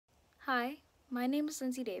Hi, my name is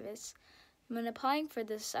Lindsey Davis. When applying for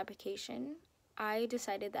this application, I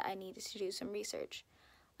decided that I needed to do some research.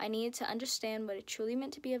 I needed to understand what it truly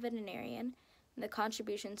meant to be a veterinarian and the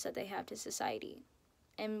contributions that they have to society.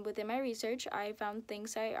 And within my research, I found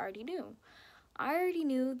things I already knew. I already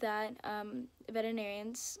knew that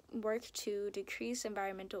veterinarians work to decrease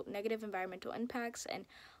negative environmental impacts and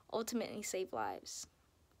ultimately save lives.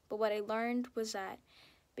 But what I learned was that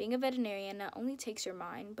being a veterinarian not only takes your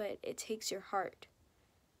mind, but it takes your heart.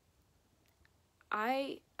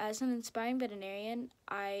 As an inspiring veterinarian,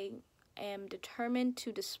 I am determined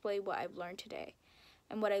to display what I've learned today.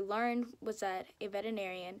 And what I learned was that a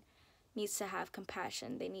veterinarian needs to have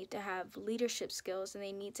compassion, they need to have leadership skills, and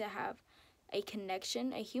they need to have a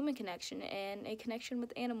connection, a human connection, and a connection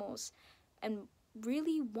with animals, and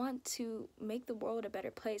really want to make the world a better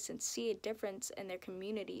place and see a difference in their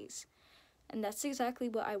communities. And that's exactly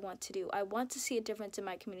what I want to do. I want to see a difference in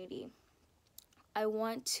my community. I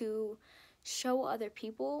want to show other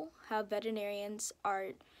people how veterinarians are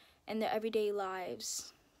in their everyday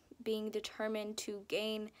lives, being determined to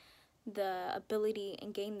gain the ability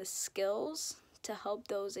and gain the skills to help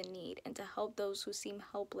those in need and to help those who seem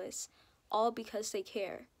helpless, all because they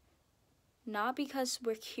care. Not because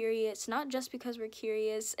we're curious, not just because we're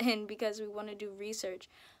curious and because we want to do research,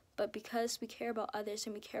 but because we care about others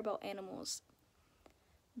and we care about animals.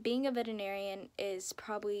 Being a veterinarian is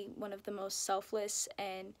probably one of the most selfless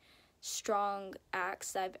and strong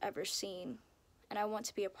acts that I've ever seen, and I want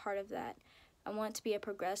to be a part of that. I want to be a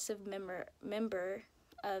progressive member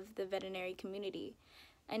of the veterinary community.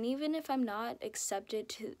 And even if I'm not accepted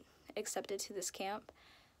to this camp,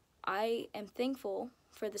 I am thankful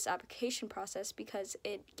for this application process because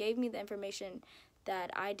it gave me the information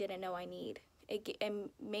that I didn't know I need. It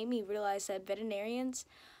made me realize that veterinarians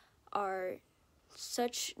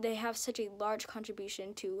they have such a large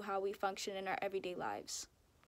contribution to how we function in our everyday lives.